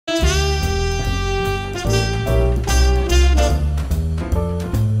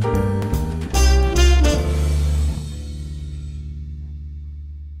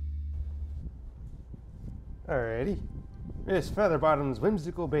Miss Featherbottom's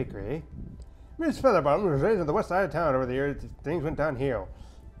Whimsical Bakery. Miss Featherbottom was raised on the west side of town. Over the years, things went downhill.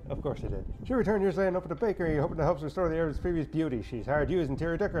 Of course they did. She returned years later and opened a bakery, hoping to help restore the area's previous beauty. She's hired you as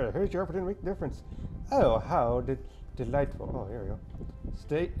interior decorator. Here's your opportunity to make a difference. Oh, how delightful. Oh, here we go.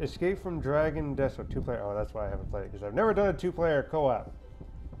 Escape from Dragon Death. 2-player. Oh, that's why I haven't played it, because I've never done a 2-player co-op.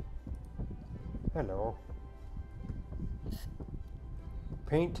 Hello.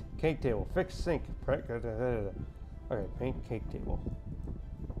 Paint cake table. Fix sink. Okay, paint cake table.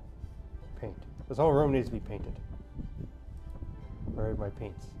 Paint. This whole room needs to be painted. Where are my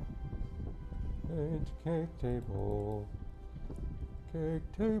paints? Paint cake table.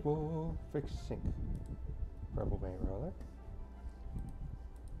 Cake table. Fix sink. Purple paint roller.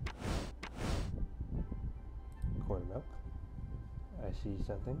 Quart of milk. I see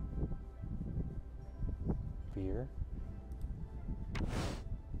something. Beer.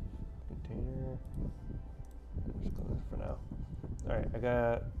 Container. I'll just close it for now. Alright, I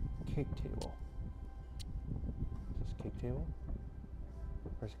got cake table. Is this cake table?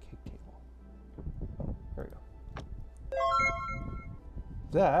 Where's the cake table? Oh, there we go.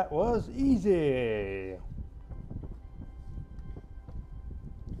 That was easy!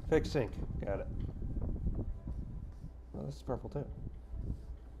 Fix sink. Got it. Oh, this is purple too.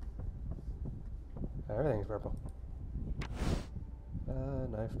 Everything's purple.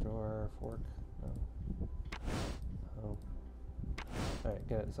 Knife drawer, fork. No. Oh. Alright,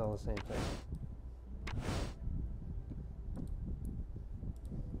 get it. It's all the same thing.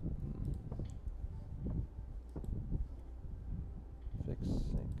 Fix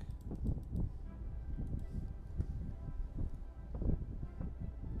sink.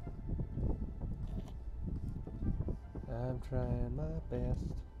 I'm trying my best.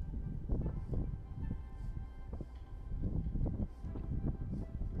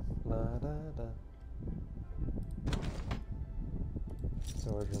 La da da.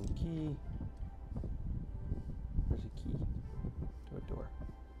 Storage room key. Where's the key? To a door.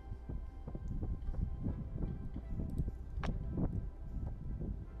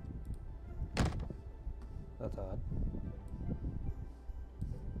 That's odd.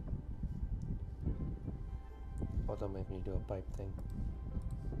 Oh, don't make me do a pipe thing.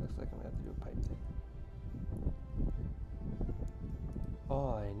 Looks like I'm gonna have to do a pipe thing.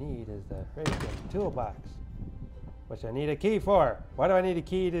 All I need is the freaking toolbox, which I need a key for. Why do I need a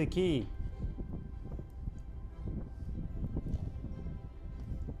key to the key?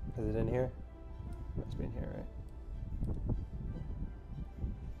 Is it in here? Must be in here, right?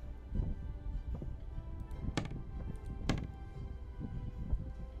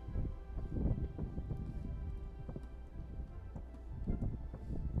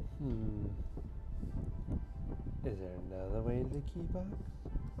 Is there another way to the key box?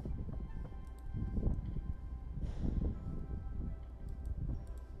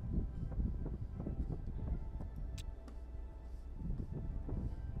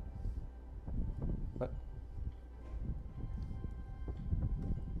 What?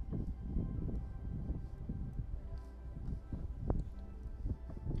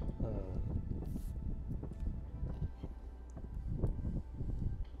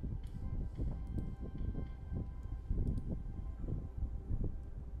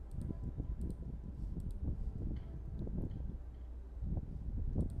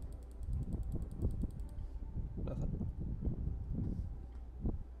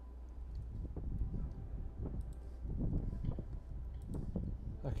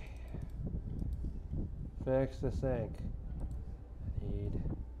 Okay. Fix the sink. I need...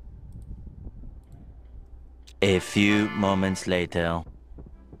 A few moments later.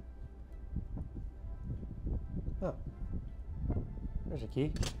 Oh. There's a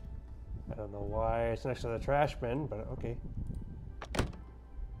key. I don't know why it's next to the trash bin, but okay.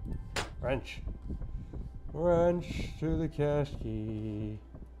 Wrench. Wrench to the cash key.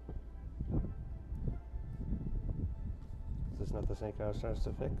 Is this not the sink I was trying to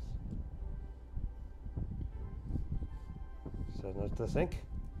fix? Is that not the sink?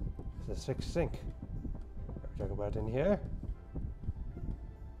 Is this fixed sink? Are we talking about in here?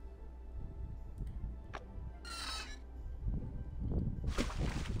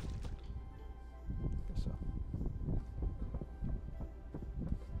 Guess so.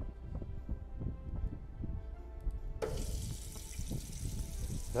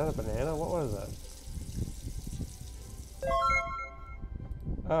 Is that a banana? What was that?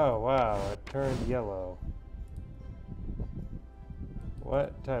 Oh wow, it turned yellow.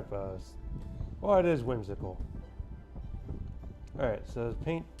 What type of... What is whimsical? Alright, so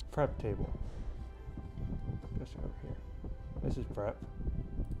paint prep table. Guess over here. This is prep.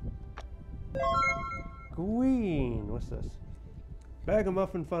 Green! What's this? Bag of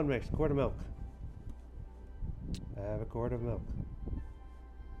muffin fun mix, quart of milk. I have a quart of milk.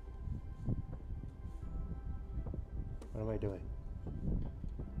 What am I doing?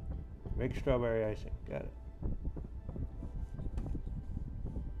 Make strawberry icing. Got it.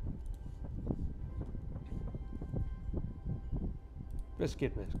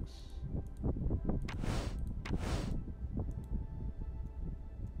 Biscuit mix.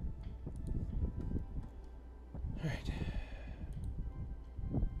 Alright.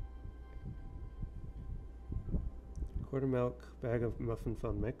 Quart of milk, bag of muffin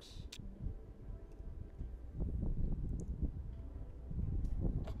fun mix.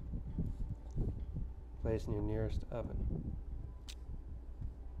 Place in your nearest oven.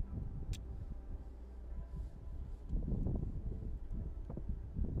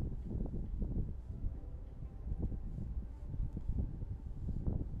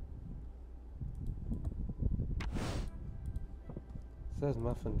 It says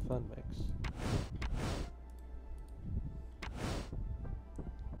muffin fun mix.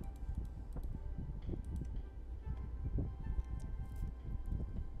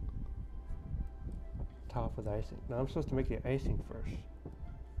 Top with icing. No, I'm supposed to make the icing first.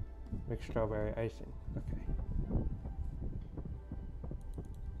 Make strawberry icing. Okay.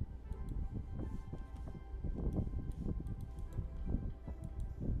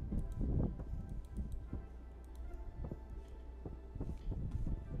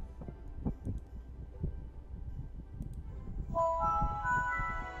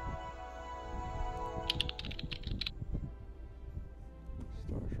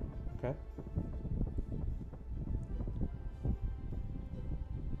 Storage room. Okay.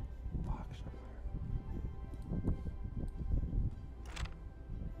 Box somewhere.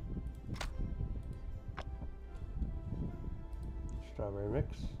 Strawberry mix.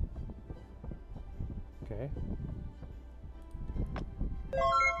 Okay.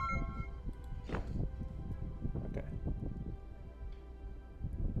 Okay.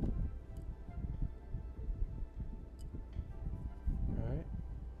 All right.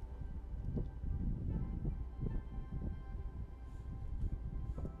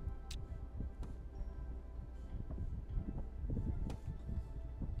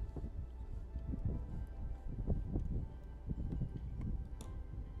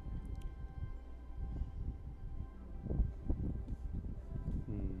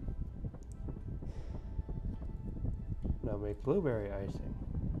 Now make blueberry icing.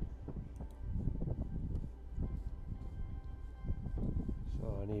 So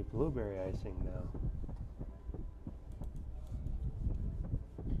I need blueberry icing now.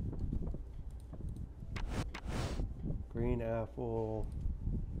 Green apple.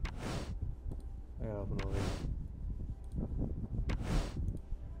 I gotta open all these.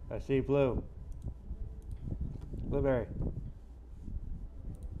 I see blue. Blueberry.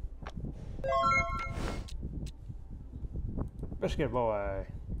 Biscuit boy.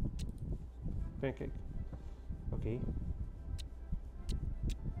 Pancake. Okay.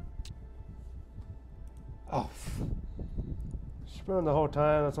 Oh. Spoon the whole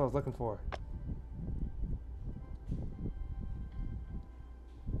time, that's what I was looking for.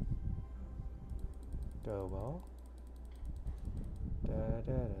 Dough ball. Da da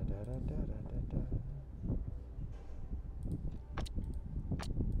da da da da da da.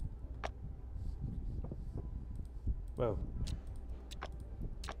 Whoa.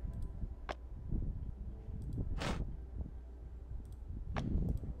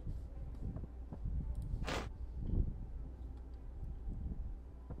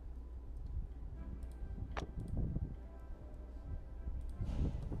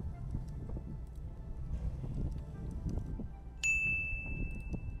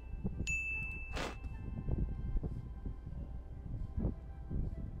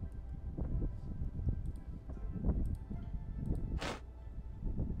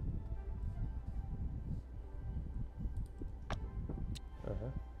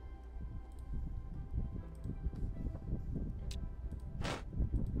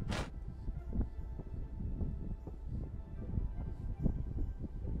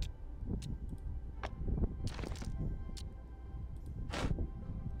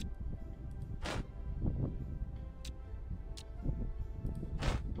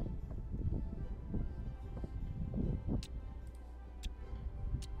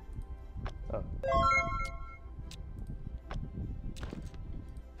 Oh.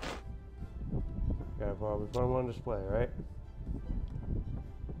 Yeah, well, we put them on display, right?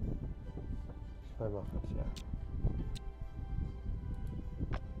 Display muffins, yeah.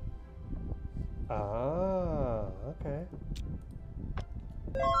 Ah, okay.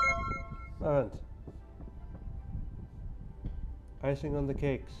 Muffins. Icing on the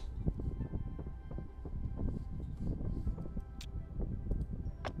cakes.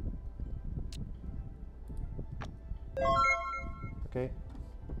 Okay.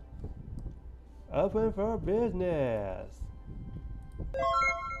 Open for business.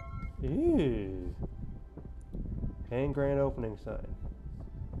 Ew. Hang grand opening sign.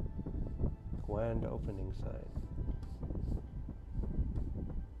 Grand opening sign.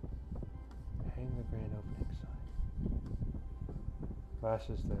 Hang the grand opening sign.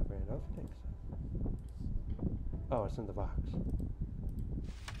 Flashes the grand opening sign. Oh, it's in the box.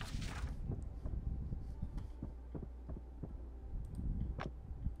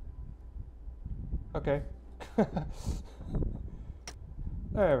 Okay.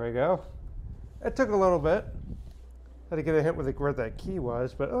 There we go. It took a little bit. Had to get a hint with where that key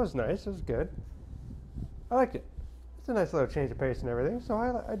was, but it was nice. It was good. I liked it. It's a nice little change of pace and everything, so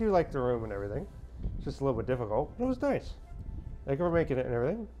I do like the room and everything. It's just a little bit difficult, but it was nice. Thank you for making it and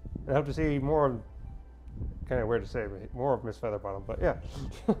everything. I hope to see more of, kind of weird to say, but more of Miss Featherbottom, but yeah.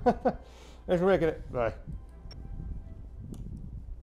 Thanks for making it. Bye.